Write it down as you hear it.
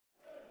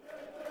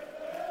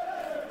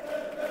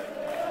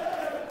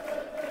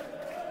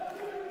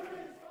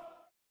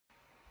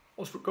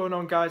What's going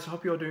on, guys? I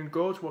hope you're doing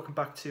good. Welcome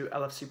back to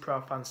LFC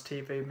Proud Fans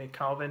TV, me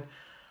Calvin.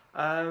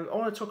 I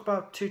want to talk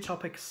about two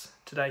topics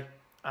today.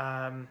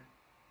 Both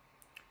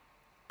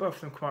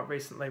of them come out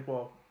recently,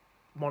 well,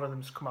 one of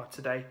them's come out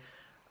today.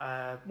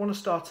 I want to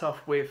start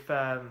off with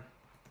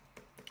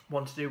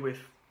one to do with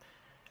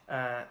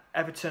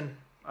Everton.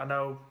 I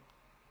know you're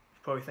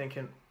probably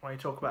thinking, when you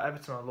talk about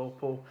Everton on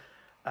Liverpool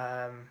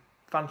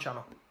fan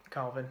channel,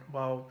 Calvin.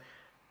 Well,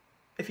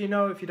 if you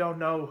don't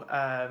know,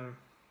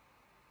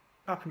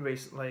 happened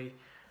recently.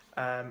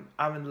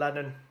 Aaron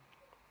Lennon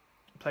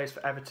plays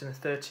for Everton,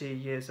 30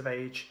 years of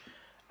age.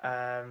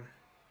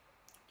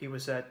 He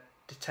was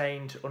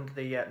detained under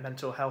the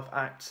Mental Health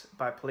Act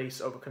by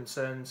police over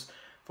concerns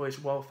for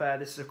his welfare.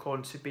 This is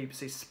according to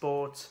BBC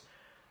Sport,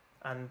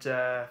 and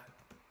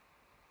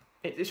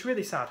it's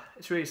really sad.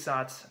 It's really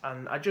sad,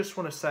 and I just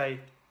want to say,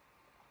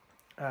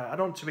 I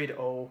don't want to read it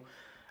all.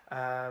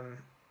 I'll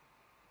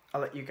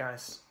let you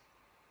guys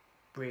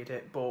read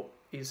it, but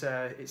it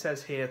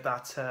says here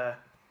that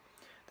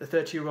the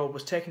 30-year-old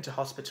was taken to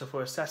hospital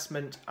for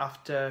assessment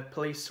after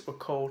police were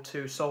called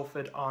to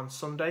Salford on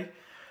Sunday.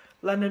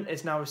 Lennon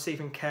is now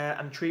receiving care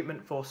and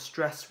treatment for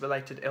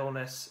stress-related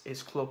illness,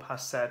 his club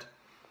has said.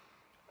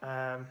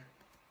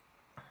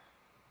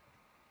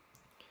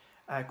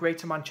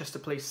 Greater Manchester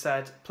Police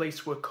said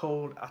police were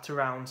called at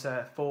around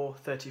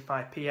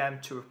 4:35 p.m.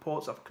 to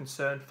reports of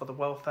concern for the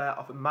welfare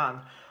of a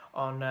man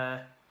on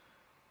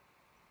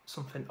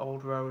something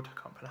Old Road, I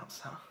can't pronounce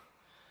that.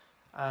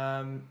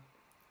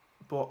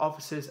 But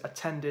officers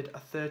attended, and a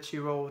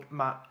 30-year-old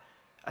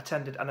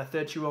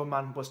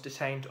man was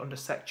detained under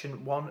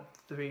section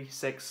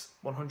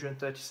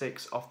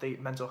 136 of the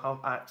Mental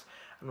Health Act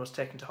and was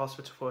taken to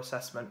hospital for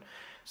assessment.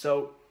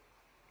 So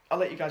I'll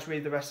let you guys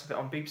read the rest of it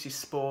on BBC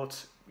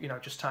Sport. You know,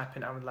 just type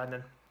in Aaron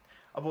Lennon.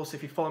 I've also,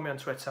 if you follow me on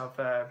Twitter, I've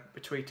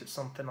retweeted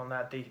something on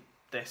there,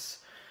 this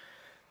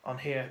on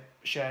here,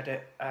 shared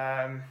it.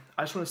 I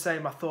just want to say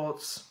my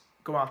thoughts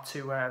go out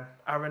to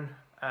Aaron.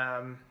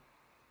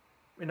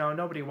 You know,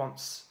 nobody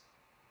wants,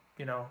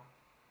 you know,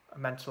 a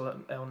mental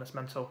illness,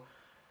 mental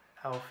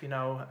health, you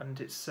know, and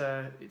it's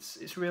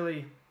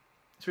really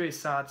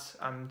sad,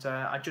 and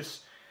I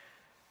just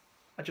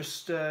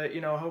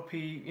you know, I hope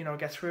he, you know,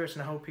 gets through it,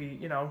 and I hope he,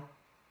 you know,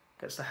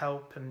 gets the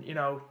help, and you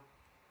know,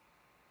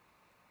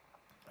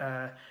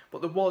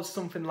 but there was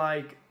something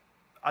like,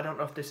 I don't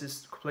know if this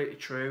is completely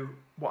true,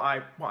 what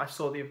I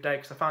saw the other day,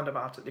 because I found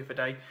about it the other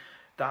day,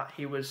 that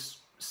he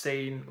was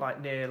seen like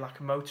near like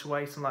a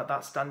motorway, something like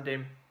that,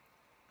 standing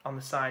on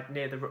the side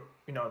near the,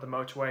 you know, the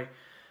motorway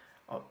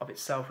of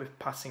itself, with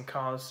passing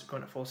cars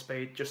going at full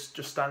speed,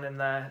 just standing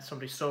there.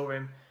 Somebody saw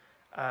him.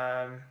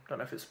 Don't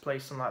know if it's a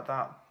place, something like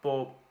that,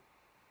 but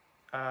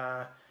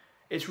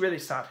it's really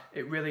sad.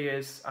 It really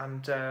is,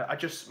 and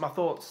my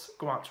thoughts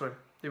go out to him.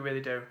 They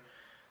really do.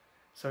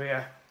 So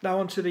yeah,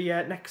 now on to the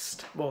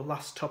next, well,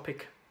 last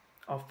topic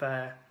of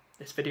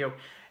this video.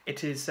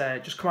 It is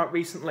just come out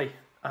recently,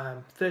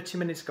 30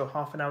 minutes ago,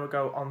 half an hour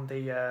ago, on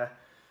the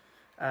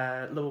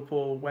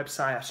Liverpool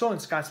website. I saw it in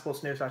Sky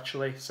Sports News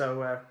actually,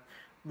 so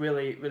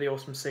really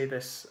awesome to see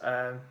this,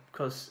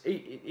 because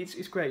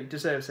it's great, it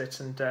deserves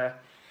it, and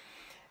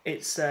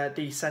it's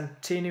the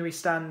centenary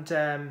stand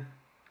to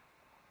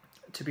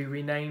be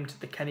renamed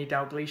the Kenny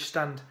Dalglish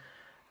stand.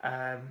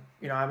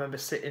 You know, I remember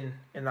sitting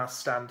in that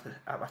stand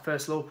at my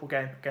first Liverpool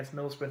game against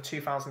Middlesbrough in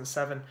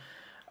 2007.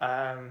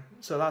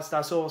 So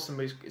that's awesome.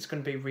 It's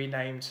going to be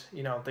renamed.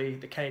 You know, the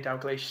Kenny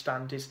Dalglish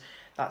stand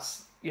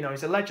you know,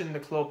 he's a legend in the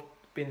club,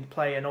 been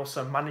playing,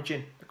 also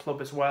managing the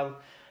club as well.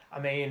 I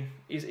mean,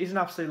 he's an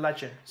absolute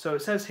legend. So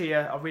it says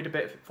here, I'll read a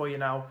bit for you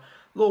now.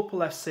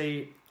 Liverpool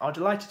FC are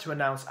delighted to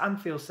announce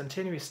Anfield's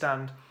centenary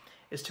stand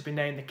is to be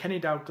named the Kenny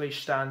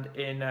Dalglish stand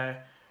in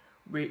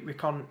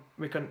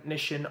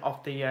recognition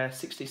of the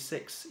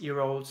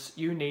 66-year-old's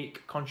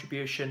unique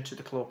contribution to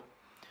the club.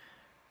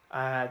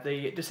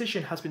 The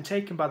decision has been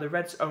taken by the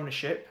Reds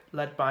ownership,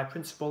 led by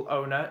principal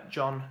owner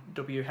John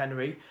W.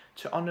 Henry,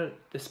 to honour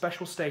the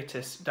special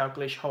status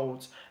Dalglish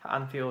holds at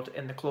Anfield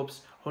in the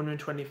club's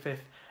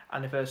 125th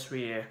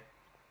anniversary year.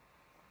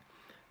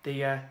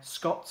 The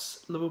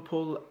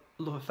Scots-Liverpool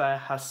love affair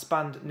has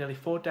spanned nearly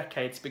 4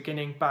 decades,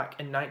 beginning back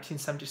in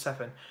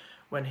 1977,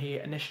 when he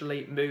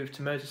initially moved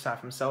to Merseyside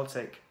from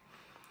Celtic,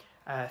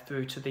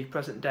 through to the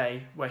present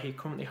day, where he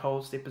currently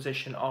holds the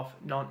position of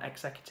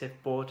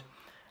non-executive board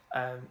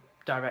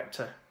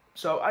director.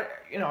 So I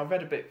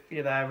read a bit for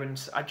you there, and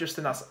I just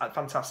think that's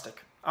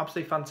fantastic,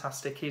 absolutely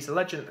fantastic. He's a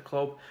legend at the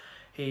club.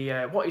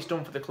 What he's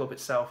done for the club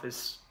itself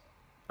is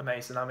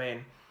amazing. I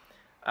mean,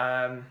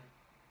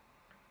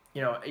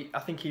 you know, I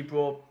think he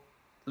brought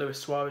Luis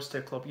Suarez to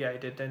the club. Yeah, he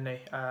did, didn't he?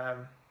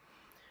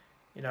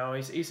 You know,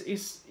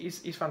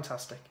 he's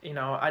fantastic. You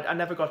know, I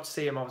never got to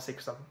see him, obviously,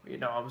 because I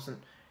wasn't,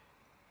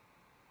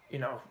 you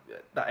know,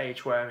 that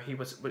age where he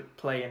was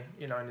playing,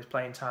 you know, in his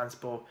playing times.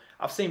 But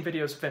I've seen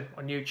videos of him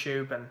on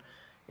YouTube, and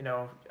you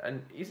know,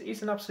 and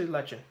he's an absolute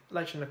legend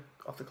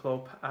of the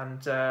club,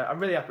 and I'm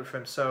really happy for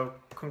him. So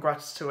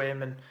congrats to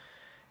him, and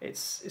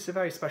it's a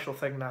very special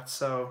thing, that.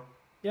 So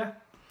yeah.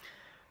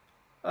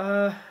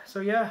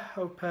 So yeah,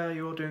 hope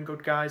you're all doing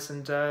good, guys,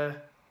 and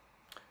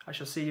I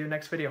shall see you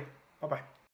next video. Bye bye.